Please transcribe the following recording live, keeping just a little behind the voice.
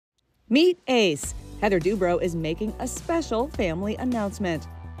Meet Ace. Heather Dubrow is making a special family announcement.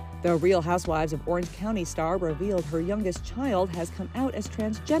 The Real Housewives of Orange County star revealed her youngest child has come out as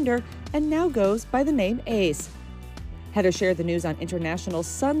transgender and now goes by the name Ace. Heather shared the news on International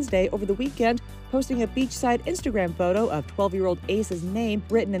Sons Day over the weekend, posting a beachside Instagram photo of 12-year-old Ace's name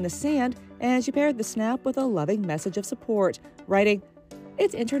written in the sand, and she paired the snap with a loving message of support, writing,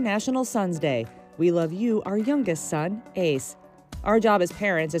 "It's International Sons Day. We love you, our youngest son, Ace. Our job as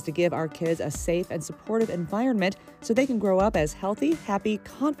parents is to give our kids a safe and supportive environment so they can grow up as healthy, happy,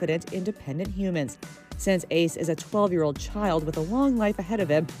 confident, independent humans. Since Ace is a 12-year-old child with a long life ahead of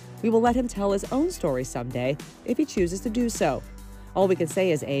him, we will let him tell his own story someday if he chooses to do so. All we can say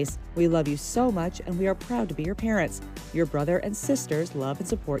is, Ace, we love you so much and we are proud to be your parents. Your brother and sisters love and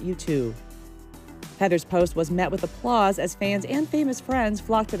support you too." Heather's post was met with applause as fans and famous friends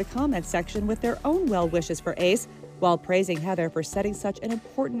flocked to the comments section with their own well wishes for Ace, while praising Heather for setting such an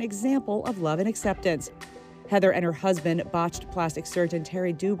important example of love and acceptance. Heather and her husband, botched plastic surgeon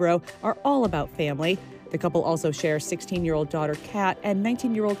Terry Dubrow, are all about family. The couple also share 16-year-old daughter Kat and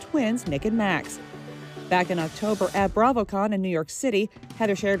 19-year-old twins Nick and Max. Back in October at BravoCon in New York City,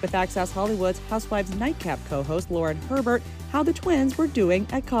 Heather shared with Access Hollywood's Housewives Nightcap co-host Lauren Herbert how the twins were doing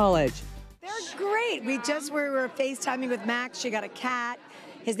at college. They're great. We were FaceTiming with Max. She got a cat.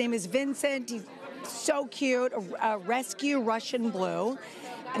 His name is Vincent. He's so cute, a rescue Russian blue,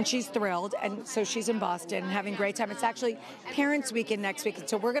 and she's thrilled. And so she's in Boston having a great time. It's actually Parents Weekend next week,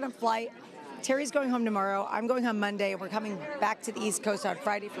 so we're going to fly. Terry's going home tomorrow. I'm going home Monday, and we're coming back to the East Coast on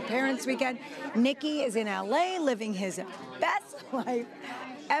Friday for Parents Weekend. Nikki is in LA living his best life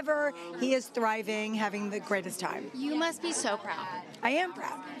ever. He is thriving, having the greatest time. You must be so proud. I am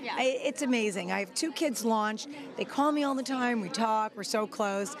proud. Yeah. It's amazing. I have 2 kids launched. They call me all the time. We talk. We're so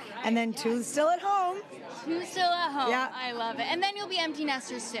close. And then 2 still at home. 2 still at home. Yeah. I love it. And then you'll be empty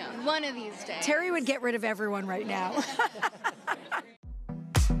nesters soon, one of these days. Terry would get rid of everyone right now.